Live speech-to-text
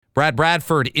Brad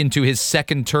Bradford into his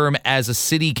second term as a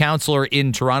city councillor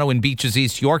in Toronto in Beaches,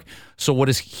 East York. So what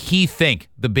does he think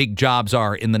the big jobs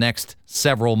are in the next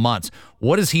several months?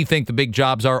 What does he think the big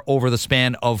jobs are over the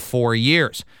span of 4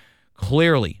 years?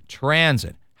 Clearly,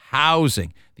 transit,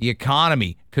 housing, the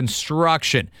economy,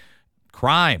 construction,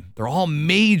 crime, they're all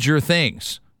major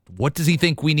things. What does he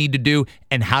think we need to do,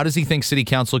 and how does he think City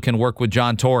Council can work with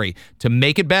John Tory to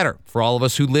make it better for all of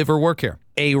us who live or work here?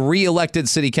 A re-elected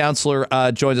city councillor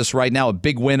joins us right now. A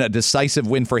big win, a decisive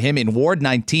win for him in Ward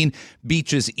 19,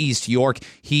 Beaches, East York.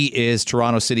 He is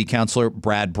Toronto City Councillor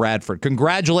Brad Bradford.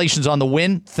 Congratulations on the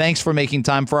win. Thanks for making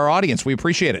time for our audience. We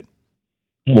appreciate it.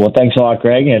 Well, thanks a lot,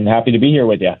 Greg, and happy to be here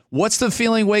with you. What's the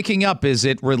feeling waking up? Is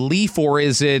it relief, or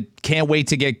is it can't wait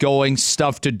to get going,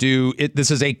 stuff to do?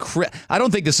 I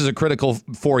don't think this is a critical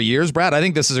 4 years, Brad. I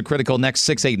think this is a critical next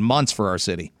 6-8 months for our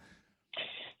city.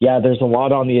 Yeah, there's a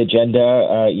lot on the agenda.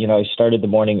 I started the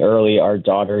morning early. Our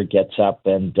daughter gets up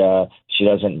and she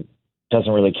doesn't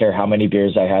really care how many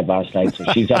beers I had last night,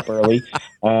 so she's up early.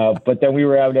 But then we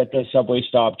were out at the subway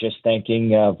stop just thanking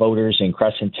voters in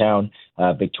Crescent Town,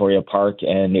 Victoria Park,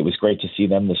 and it was great to see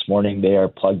them this morning. They are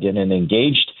plugged in and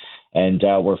engaged, and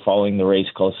we're following the race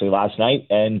closely last night.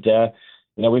 And,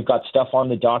 we've got stuff on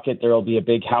the docket. There will be a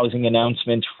big housing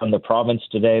announcement from the province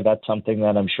today. That's something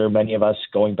that I'm sure many of us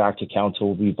going back to council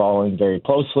will be following very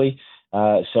closely.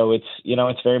 So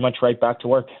it's very much right back to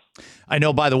work. I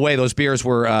know, by the way, those beers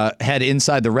were had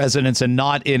inside the residence and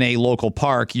not in a local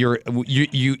park. You're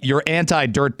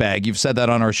anti-dirtbag. You've said that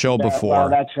on our show before. Well,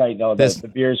 that's right. No,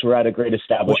 the beers were at a great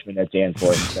establishment at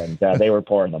Danforth, and they were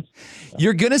pouring them. So.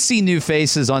 You're going to see new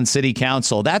faces on city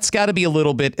council. That's got to be a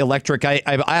little bit electric.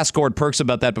 I've asked Gord Perks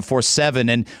about that before 7,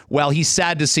 and while he's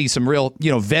sad to see some real,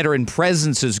 veteran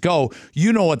presences go,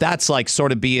 you know what that's like,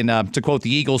 sort of being, to quote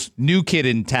the Eagles, new kid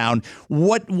in town.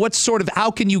 What sort of,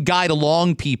 how can you guide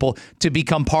along people to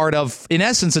become part of, in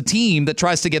essence, a team that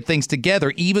tries to get things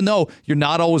together, even though you're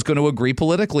not always going to agree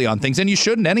politically on things, and you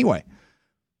shouldn't anyway?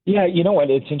 Yeah, you know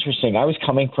what? It's interesting. I was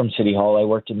coming from City Hall. I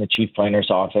worked in the chief planner's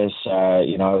office. I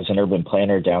was an urban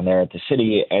planner down there at the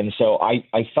city. And so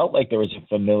I felt like there was a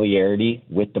familiarity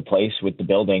with the place, with the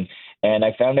building. And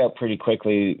I found out pretty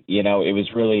quickly, it was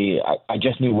really, I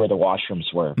just knew where the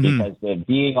washrooms were, because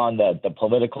being on the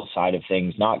political side of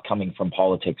things, not coming from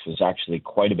politics, was actually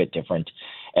quite a bit different.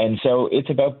 And so it's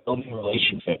about building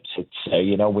relationships. It's,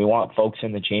 we want folks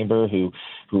in the chamber who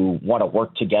want to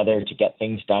work together to get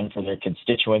things done for their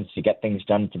constituents, to get things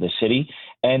done for the city.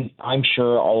 And I'm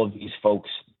sure all of these folks,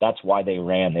 that's why they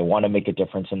ran. They want to make a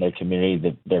difference in their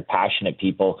community. They're passionate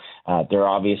people. They're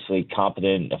obviously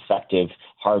competent, effective,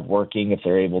 hardworking if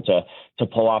they're able to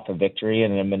pull off a victory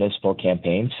in a municipal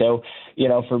campaign. So,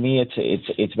 for me,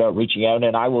 it's about reaching out,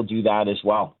 and I will do that as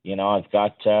well. I've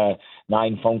got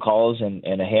 9 phone calls and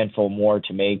a handful more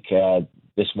to make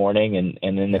this morning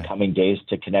and in the coming days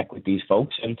to connect with these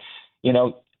folks. And,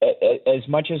 as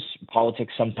much as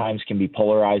politics sometimes can be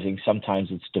polarizing, sometimes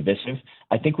it's divisive,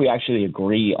 I think we actually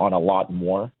agree on a lot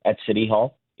more at City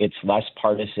Hall. It's less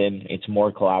partisan. It's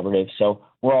more collaborative. So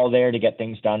we're all there to get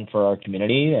things done for our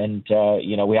community. And,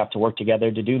 we have to work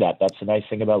together to do that. That's the nice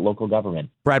thing about local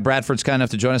government. Brad Bradford's kind enough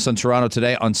to join us on Toronto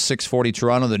Today on 640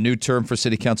 Toronto. The new term for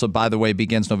City Council, by the way,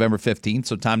 begins November 15th.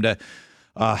 So time to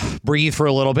breathe for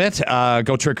a little bit.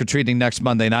 Go trick-or-treating next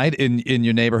Monday night in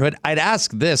your neighborhood. I'd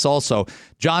ask this also.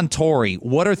 John Tory,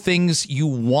 what are things you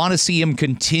want to see him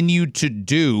continue to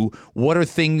do? What are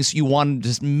things you want to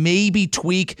just maybe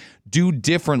tweak, do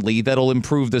differently that'll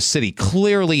improve the city?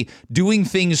 Clearly, doing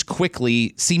things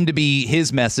quickly seemed to be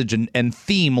his message and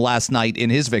theme last night in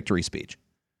his victory speech.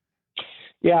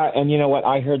 Yeah, and you know what?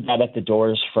 I heard that at the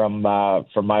doors from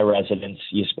my residents.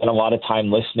 You spend a lot of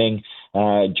time listening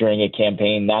during a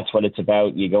campaign. That's what it's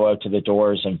about. You go out to the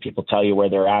doors and people tell you where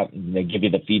they're at, and they give you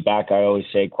the feedback. I always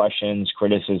say questions,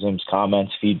 criticisms,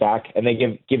 comments, feedback, and they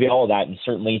give you all of that. And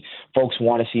certainly folks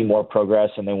want to see more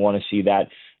progress, and they want to see that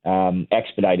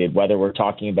expedited, whether we're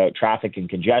talking about traffic and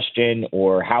congestion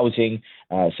or housing,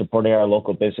 supporting our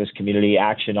local business community,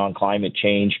 action on climate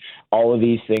change. All of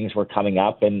these things were coming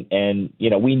up, and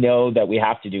we know that we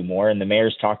have to do more, and the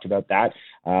mayor's talked about that.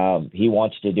 He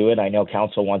wants to do it. I know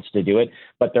council wants to do it,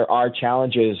 but there are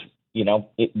challenges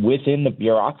within the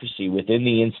bureaucracy, within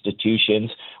the institutions,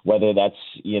 whether that's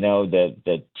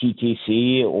the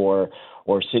TTC or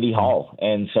City Hall.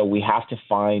 And so we have to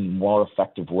find more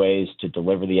effective ways to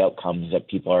deliver the outcomes that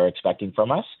people are expecting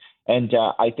from us. And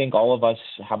I think all of us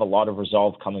have a lot of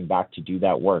resolve coming back to do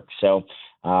that work. So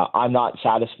I'm not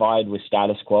satisfied with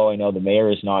status quo. I know the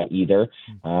mayor is not either.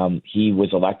 He was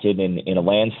elected in a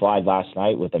landslide last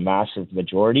night with a massive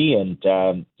majority, and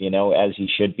as he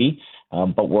should be.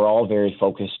 but we're all very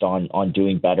focused on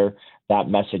doing better. That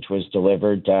message was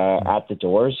delivered at the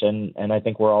doors, and I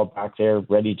think we're all back there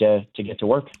ready to get to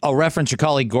work. I'll reference your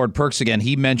colleague Gord Perks again.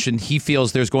 He mentioned he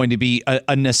feels there's going to be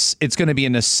it's going to be a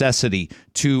necessity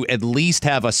to at least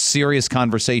have a serious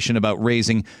conversation about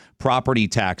raising property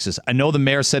taxes. I know the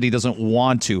mayor said he doesn't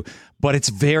want to, but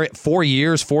it's 4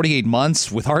 years, 48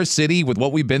 months with our city, with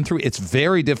what we've been through, it's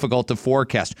very difficult to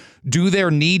forecast. Do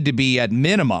there need to be, at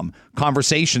minimum,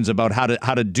 conversations about how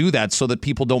to do that so that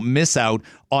people don't miss out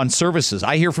on services?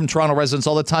 I hear from Toronto residents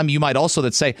all the time, you might also,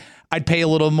 that say, I'd pay a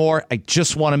little more. I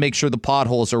just want to make sure the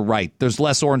potholes are right. There's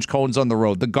less orange cones on the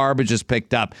road. The garbage is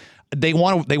picked up. They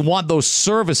want those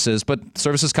services, but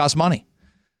services cost money.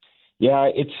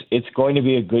 Yeah, it's going to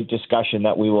be a good discussion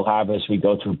that we will have as we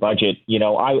go through budget. You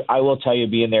know, I will tell you,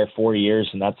 being there 4 years,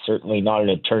 and that's certainly not an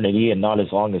eternity and not as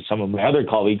long as some of my other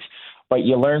colleagues, but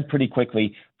you learn pretty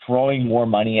quickly throwing more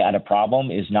money at a problem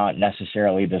is not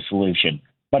necessarily the solution,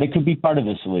 but it could be part of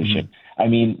the solution. I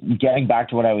mean, getting back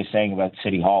to what I was saying about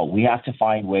City Hall, we have to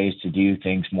find ways to do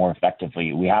things more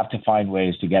effectively. We have to find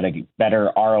ways to get a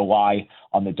better ROI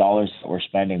on the dollars that we're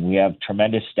spending. We have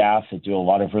tremendous staff that do a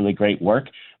lot of really great work,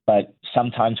 but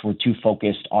sometimes we're too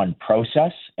focused on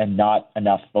process and not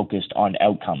enough focused on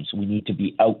outcomes. We need to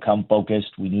be outcome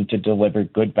focused. We need to deliver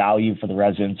good value for the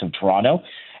residents of Toronto.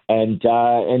 And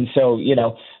so, you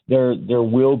know, there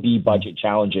will be budget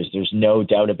challenges. There's no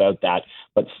doubt about that.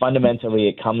 But fundamentally,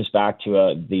 it comes back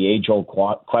to the age-old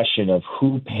question of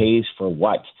who pays for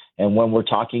what. And when we're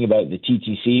talking about the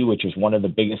TTC, which is one of the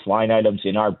biggest line items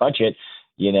in our budget,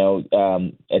 you know,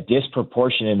 a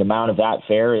disproportionate amount of that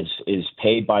fare is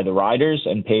paid by the riders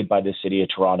and paid by the City of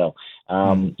Toronto.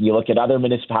 You look at other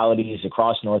municipalities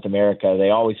across North America, they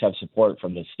always have support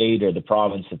from the state or the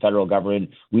province, the federal government.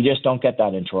 We just don't get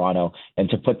that in Toronto. And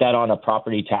to put that on a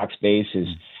property tax base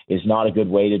is not a good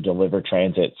way to deliver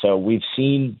transit. So we've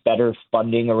seen better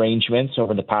funding arrangements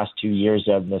over the past 2 years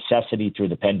of necessity through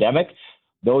the pandemic.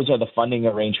 Those are the funding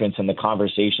arrangements and the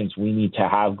conversations we need to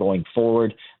have going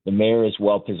forward. The mayor is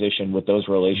well positioned with those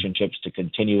relationships to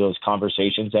continue those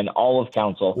conversations, and all of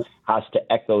council has to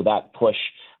echo that push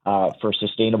for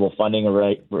sustainable funding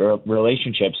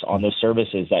relationships on the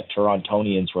services that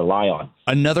Torontonians rely on.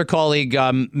 Another colleague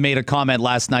made a comment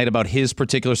last night about his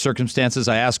particular circumstances.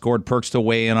 I asked Gord Perks to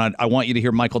weigh in on. I want you to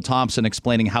hear Michael Thompson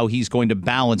explaining how he's going to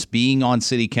balance being on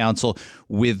city council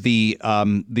with the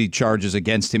charges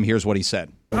against him. Here's what he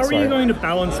said. How are you going to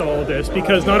balance all of this?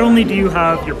 Because not only do you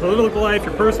have your political life,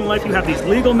 your personal life, you have these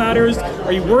legal matters.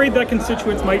 Are you worried that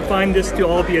constituents might find this to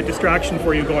all be a distraction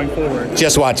for you going forward?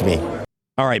 Just watch me.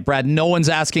 All right, Brad, no one's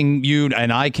asking you,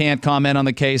 and I can't comment on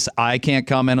the case. I can't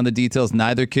comment on the details.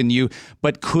 Neither can you.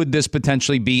 But could this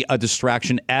potentially be a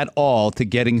distraction at all to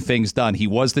getting things done? He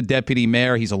was the deputy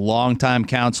mayor. He's a longtime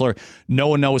councillor. No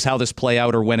one knows how this play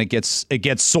out or when it gets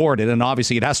sorted. And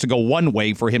obviously it has to go one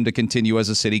way for him to continue as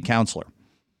a city councillor.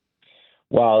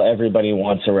 Well, everybody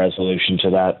wants a resolution to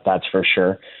that. That's for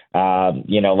sure.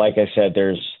 You know, like I said,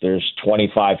 there's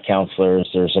 25 councillors.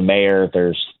 There's a mayor.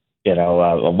 There's a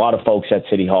lot of folks at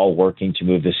City Hall working to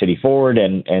move the city forward.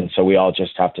 And so we all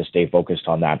just have to stay focused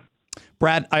on that.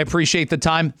 Brad, I appreciate the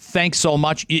time. Thanks so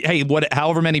much. Hey,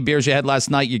 however many beers you had last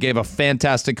night, you gave a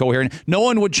fantastic coherent. No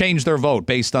one would change their vote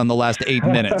based on the last 8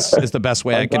 minutes is the best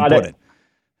way I can put it.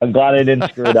 I'm glad I didn't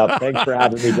screw it up. Thanks for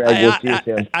having me, Greg. We'll see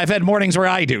you soon. I've had mornings where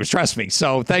I do, trust me.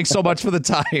 So thanks so much for the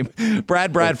time.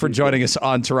 Brad Bradford joining us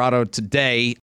on Toronto Today.